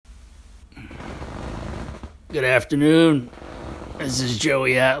Good afternoon. This is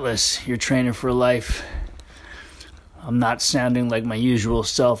Joey Atlas, your trainer for life. I'm not sounding like my usual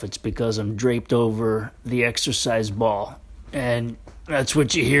self. It's because I'm draped over the exercise ball. And that's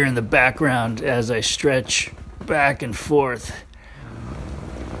what you hear in the background as I stretch back and forth.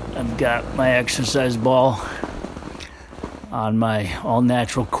 I've got my exercise ball on my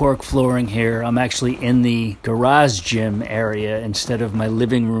all-natural cork flooring here. I'm actually in the garage gym area instead of my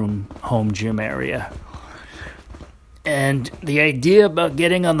living room home gym area. And the idea about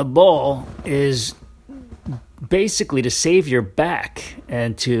getting on the ball is basically to save your back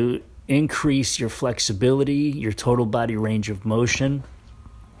and to increase your flexibility, your total body range of motion.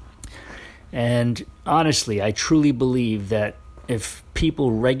 And honestly, I truly believe that if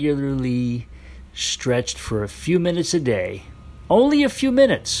people regularly stretched for a few minutes a day, only a few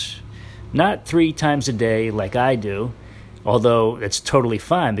minutes, not 3 times a day like I do, although that's totally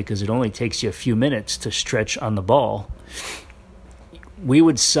fine because it only takes you a few minutes to stretch on the ball, we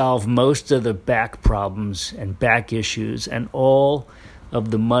would solve most of the back problems and back issues and all of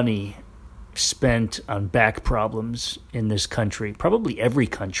the money spent on back problems in this country, probably every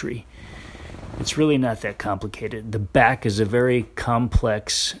country. It's really not that complicated. The back is a very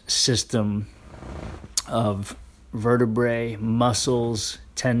complex system of vertebrae, muscles,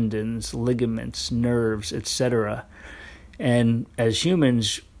 tendons, ligaments, nerves, etc. And as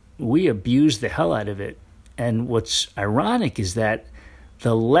humans, we abuse the hell out of it. And what's ironic is that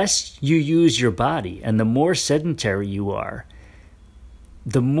the less you use your body and the more sedentary you are,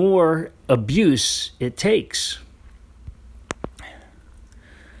 the more abuse it takes.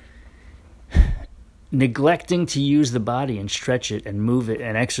 Neglecting to use the body and stretch it and move it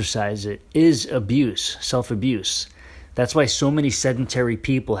and exercise it is abuse, self-abuse. That's why so many sedentary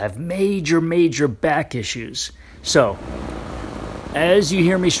people have major back issues. So, as you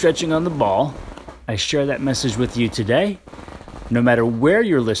hear me stretching on the ball, I share that message with you today. No matter where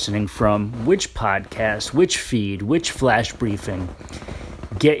you're listening from, which podcast, which feed, which flash briefing,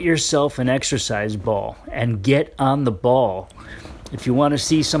 get yourself an exercise ball and get on the ball. If you want to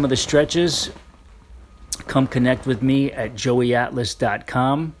see some of the stretches, come connect with me at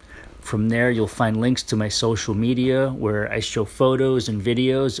joeyatlas.com. From there, you'll find links to my social media where I show photos and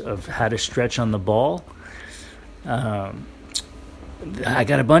videos of how to stretch on the ball. I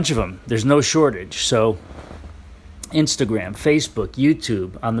got a bunch of them. There's no shortage. So Instagram, Facebook,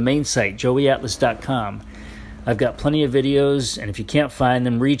 YouTube, on the main site, joeyatlas.com. I've got plenty of videos, and if you can't find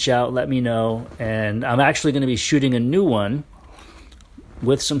them, reach out, let me know. And I'm actually going to be shooting a new one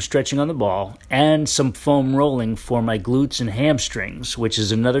with some stretching on the ball and some foam rolling for my glutes and hamstrings, which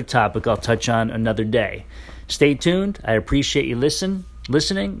is another topic I'll touch on another day. Stay tuned. I appreciate you listening.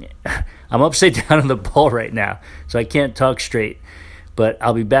 I'm upside down on the ball right now, so I can't talk straight. But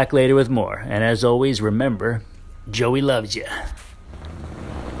I'll be back later with more. And as always, remember, Joey loves you.